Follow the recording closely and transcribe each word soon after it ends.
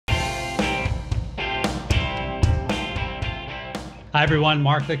Hi, everyone.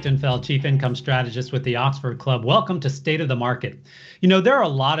 Mark Lichtenfeld, Chief Income Strategist with the Oxford Club. Welcome to State of the Market. There are a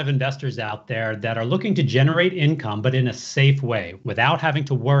lot of investors out there that are looking to generate income, but in a safe way without having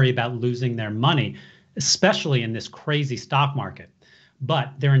to worry about losing their money, especially in this crazy stock market.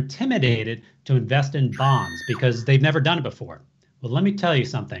 But they're intimidated to invest in bonds because they've never done it before. Well, let me tell you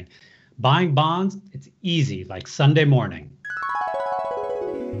something. Buying bonds, it's easy, like Sunday morning.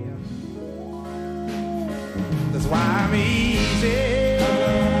 That's why I'm easy.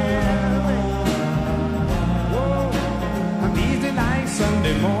 Whoa, I'm easy like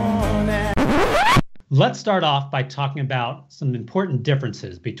Sunday morning. Let's start off by talking about some important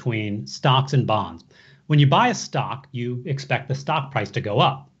differences between stocks and bonds. When you buy a stock, you expect the stock price to go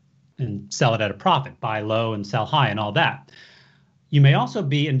up and sell it at a profit, buy low and sell high and all that. You may also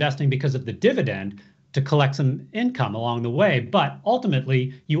be investing because of the dividend to collect some income along the way, but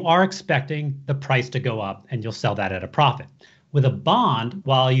ultimately you are expecting the price to go up and you'll sell that at a profit. With a bond,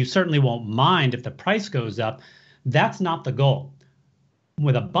 while you certainly won't mind if the price goes up, that's not the goal.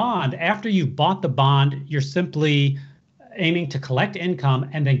 With a bond, after you've bought the bond, you're simply aiming to collect income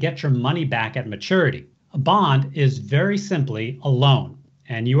and then get your money back at maturity. A bond is very simply a loan,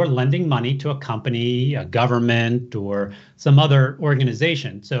 and you are lending money to a company, a government, or some other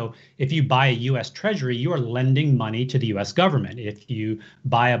organization. So if you buy a US Treasury, you are lending money to the US government. If you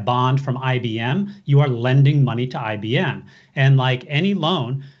buy a bond from IBM, you are lending money to IBM. And like any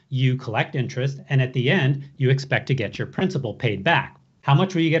loan, you collect interest, and at the end, you expect to get your principal paid back. How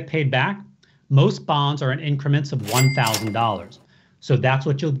much will you get paid back? Most bonds are in increments of $1,000. So that's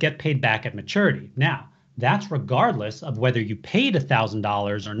what you'll get paid back at maturity. Now, that's regardless of whether you paid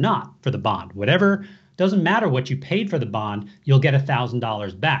 $1,000 or not for the bond. Whatever, doesn't matter what you paid for the bond, you'll get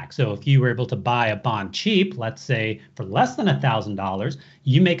 $1,000 back. So if you were able to buy a bond cheap, let's say for less than $1,000,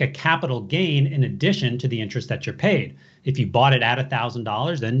 you make a capital gain in addition to the interest that you're paid. If you bought it at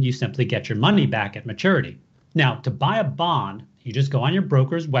 $1,000, then you simply get your money back at maturity. Now, to buy a bond, you just go on your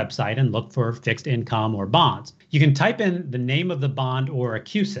broker's website and look for fixed income or bonds. You can type in the name of the bond or a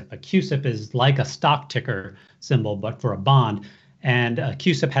CUSIP. A CUSIP is like a stock ticker symbol, but for a bond. And a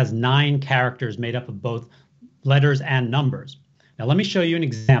CUSIP has 9 characters made up of both letters and numbers. Now, let me show you an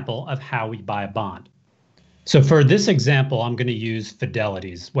example of how we buy a bond. So for this example, I'm going to use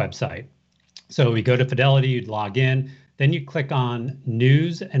Fidelity's website. So we go to Fidelity, you'd log in, then you click on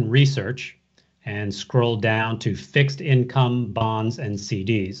News and Research, and scroll down to fixed income bonds and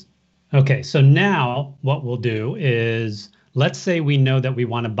CDs. Okay, so now what we'll do is, let's say we know that we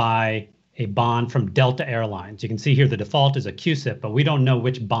want to buy a bond from Delta Airlines. You can see here the default is a CUSIP, but we don't know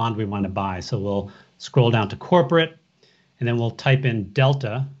which bond we want to buy. So we'll scroll down to corporate, and then we'll type in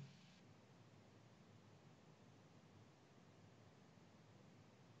Delta.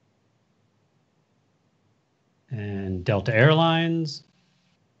 And Delta Airlines.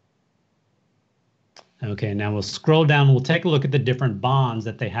 Okay, now we'll scroll down and we'll take a look at the different bonds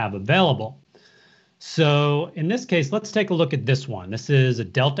that they have available. So in this case, let's take a look at this one. This is a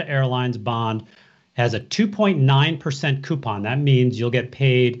Delta Airlines bond, has a 2.9% coupon. That means you'll get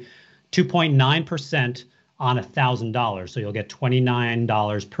paid 2.9% on $1,000. So you'll get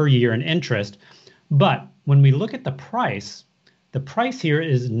 $29 per year in interest. But when we look at the price here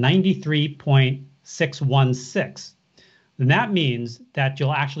is 93.616. And that means that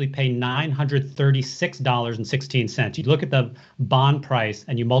you'll actually pay $936.16. You look at the bond price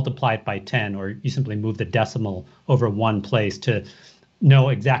and you multiply it by 10, or you simply move the decimal over one place to know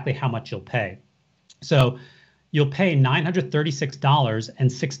exactly how much you'll pay. So you'll pay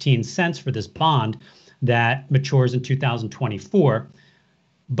 $936.16 for this bond that matures in 2024.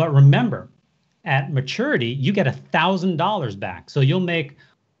 But remember, at maturity, you get $1,000 back. So you'll make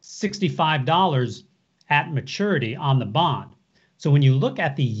 $65 at maturity on the bond. So when you look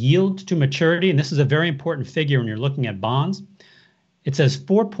at the yield to maturity, and this is a very important figure when you're looking at bonds, it says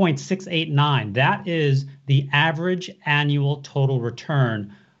 4.689. That is the average annual total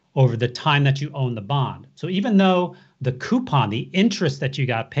return over the time that you own the bond. So even though the coupon, the interest that you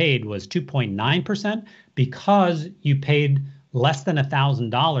got paid was 2.9%, because you paid less than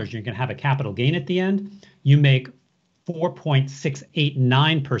 $1,000, you're going to have a capital gain at the end, you make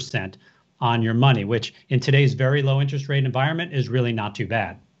 4.689% on your money, which in today's very low interest rate environment is really not too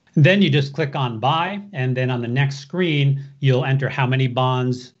bad. Then you just click on buy, and then on the next screen, you'll enter how many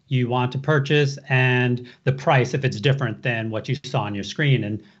bonds you want to purchase and the price if it's different than what you saw on your screen.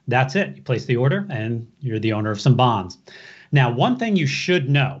 And that's it. You place the order and you're the owner of some bonds. Now, one thing you should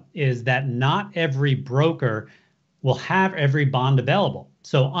know is that not every broker will have every bond available.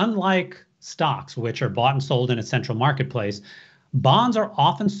 So unlike stocks, which are bought and sold in a central marketplace, Bonds are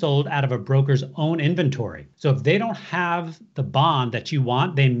often sold out of a broker's own inventory. So if they don't have the bond that you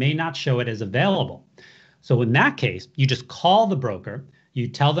want, they may not show it as available. So in that case, you just call the broker, you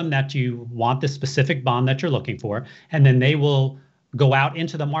tell them that you want the specific bond that you're looking for, and then they will go out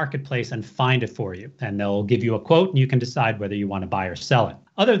into the marketplace and find it for you. And they'll give you a quote and you can decide whether you want to buy or sell it.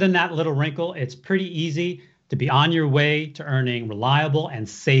 Other than that little wrinkle, it's pretty easy to be on your way to earning reliable and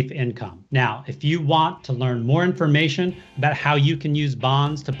safe income. Now, if you want to learn more information about how you can use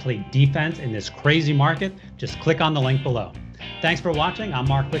bonds to play defense in this crazy market, just click on the link below. Thanks for watching. I'm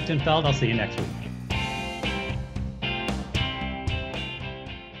Mark Lichtenfeld. I'll see you next week.